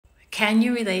Can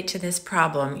you relate to this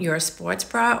problem? Your sports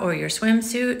bra or your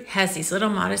swimsuit has these little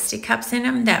modesty cups in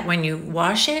them that when you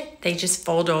wash it, they just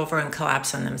fold over and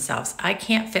collapse on themselves. I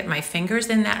can't fit my fingers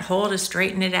in that hole to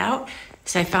straighten it out.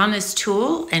 So I found this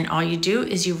tool, and all you do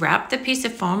is you wrap the piece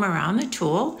of foam around the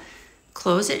tool,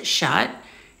 close it shut,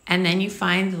 and then you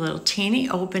find the little teeny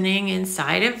opening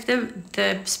inside of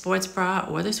the sports bra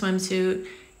or the swimsuit,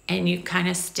 and you kind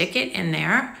of stick it in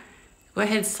there. Go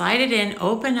ahead, slide it in,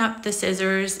 open up the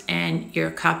scissors, and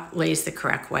your cup lays the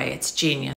correct way. It's genius.